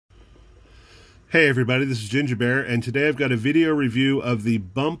Hey everybody, this is Ginger Bear, and today I've got a video review of the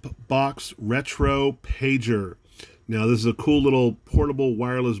Bumpboxx Retro Pager. Now this is a cool little portable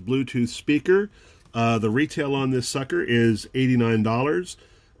wireless Bluetooth speaker. The retail on this sucker is $89.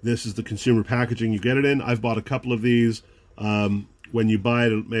 This is the consumer packaging you get it in. I've bought a couple of these. When you buy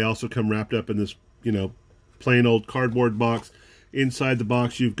it, it may also come wrapped up in this, plain old cardboard box. Inside the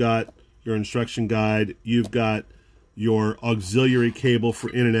box you've got your instruction guide, you've got your auxiliary cable for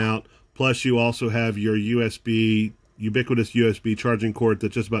in and out, plus you also have your ubiquitous USB charging cord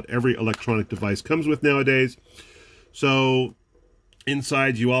that just about every electronic device comes with nowadays. So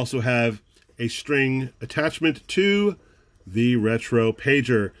inside you also have a string attachment to the Retro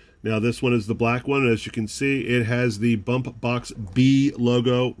Pager. Now this one is the black one, and as you can see it has the Bumpboxx B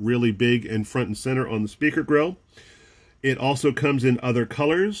logo really big and front and center on the speaker grill. It also comes in other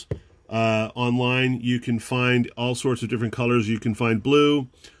colors. Online you can find all sorts of different colors. You can find blue.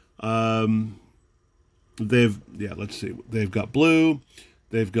 They've got blue.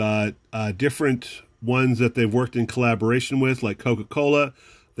 They've got different ones that they've worked in collaboration with, like Coca-Cola.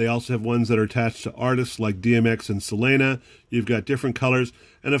 They also have ones that are attached to artists like DMX and Selena. You've got different colors.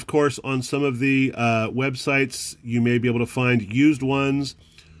 And of course, on some of the websites, you may be able to find used ones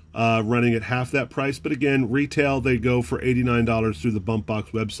running at half that price. But again, retail, they go for $89 through the Bumpboxx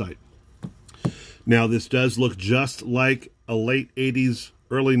website. Now, this does look just like a late 80s,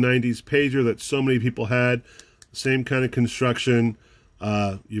 early 90s pager that so many people had. Same kind of construction.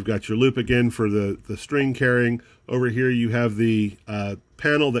 You've got your loop again for the string carrying. Over here you have the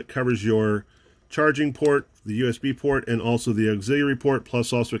panel that covers your charging port, the USB port, and also the auxiliary port,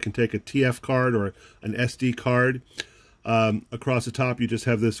 plus also it can take a TF card or an SD card. Across the top you just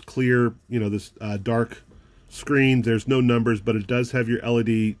have this clear, this dark screen. There's no numbers, but it does have your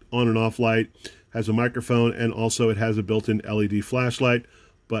LED on and off light, has a microphone, and also it has a built-in LED flashlight.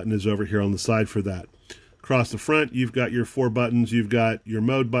 Button is over here on the side for that. Across the front you've got your 4 buttons. You've got your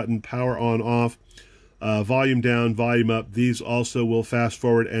mode button, power on, off, volume down, volume up. These also will fast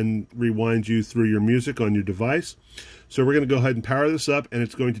forward and rewind you through your music on your device. So we're going to go ahead and power this up, and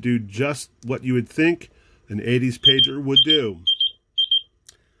it's going to do just what you would think an 80s pager would do.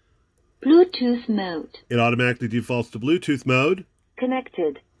 Bluetooth mode. It automatically defaults to Bluetooth mode.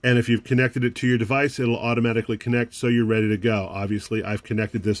 Connected. And if you've connected it to your device, it'll automatically connect, so you're ready to go. Obviously, I've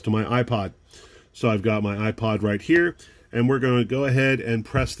connected this to my iPod. So I've got my iPod right here, and we're going to go ahead and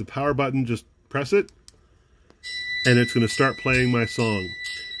press the power button. Just press it, and it's going to start playing my song.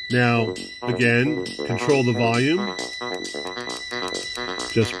 Now, again, control the volume.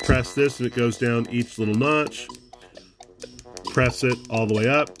 Just press this, and it goes down each little notch. Press it all the way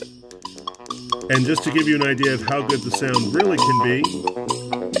up. And just to give you an idea of how good the sound really can be,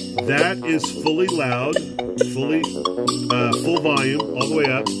 that is fully loud, full volume, all the way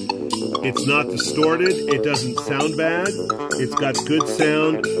up. It's not distorted, it doesn't sound bad, it's got good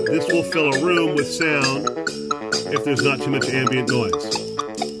sound. This will fill a room with sound if there's not too much ambient noise.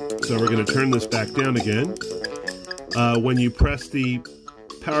 So we're going to turn this back down again. When you press the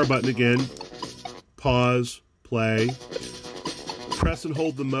power button again, pause, play, press and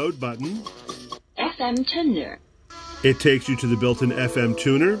hold the mode button. FM tuner. It takes you to the built-in FM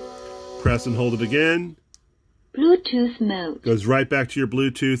tuner. Press and hold it again. Bluetooth mode. Goes right back to your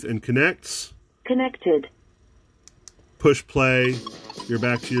Bluetooth and connects. Connected. Push play. You're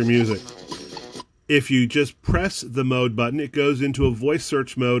back to your music. If you just press the mode button, it goes into a voice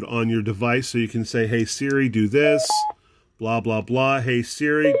search mode on your device, so you can say, "Hey Siri, do this," blah, blah, blah. "Hey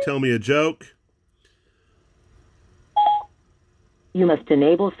Siri, tell me a joke." You must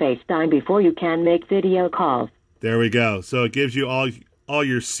enable FaceTime before you can make video calls. There we go. So it gives you all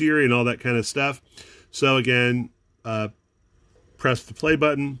your Siri and all that kind of stuff. So again, press the play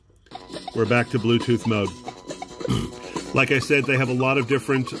button. We're back to Bluetooth mode. Like I said, they have a lot of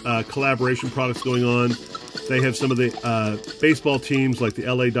different collaboration products going on. They have some of the baseball teams like the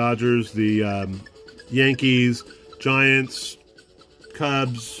LA Dodgers, the Yankees, Giants,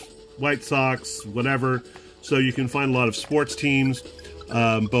 Cubs, White Sox, whatever. So you can find a lot of sports teams,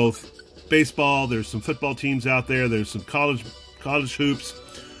 both baseball, there's some football teams out there, there's some college hoops.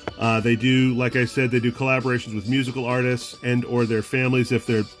 They do, like I said, they do collaborations with musical artists and or their families if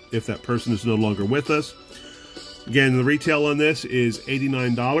that person is no longer with us. Again, the retail on this is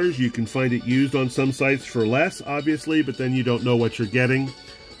 $89. You can find it used on some sites for less, obviously, but then you don't know what you're getting.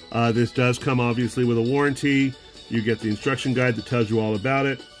 This does come, obviously, with a warranty. You get the instruction guide that tells you all about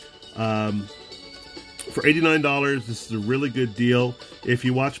it. For $89, this is a really good deal. If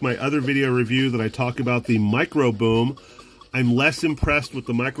you watch my other video review that I talk about the Micro Boom, I'm less impressed with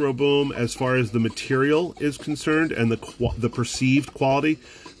the Micro Boom as far as the material is concerned and the perceived quality.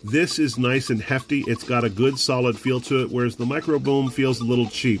 This is nice and hefty. It's got a good solid feel to it, whereas the Micro Boom feels a little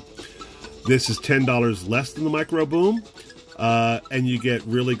cheap. This is $10 less than the Micro Boom, and you get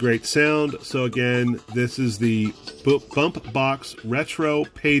really great sound. So again, this is the Bumpboxx Retro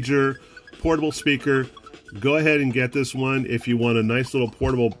Pager Portable Speaker. Go ahead and get this one if you want a nice little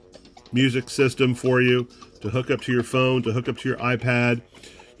portable music system for you to hook up to your phone, to hook up to your iPad.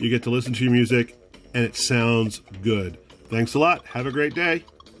 You get to listen to your music, and it sounds good. Thanks a lot. Have a great day.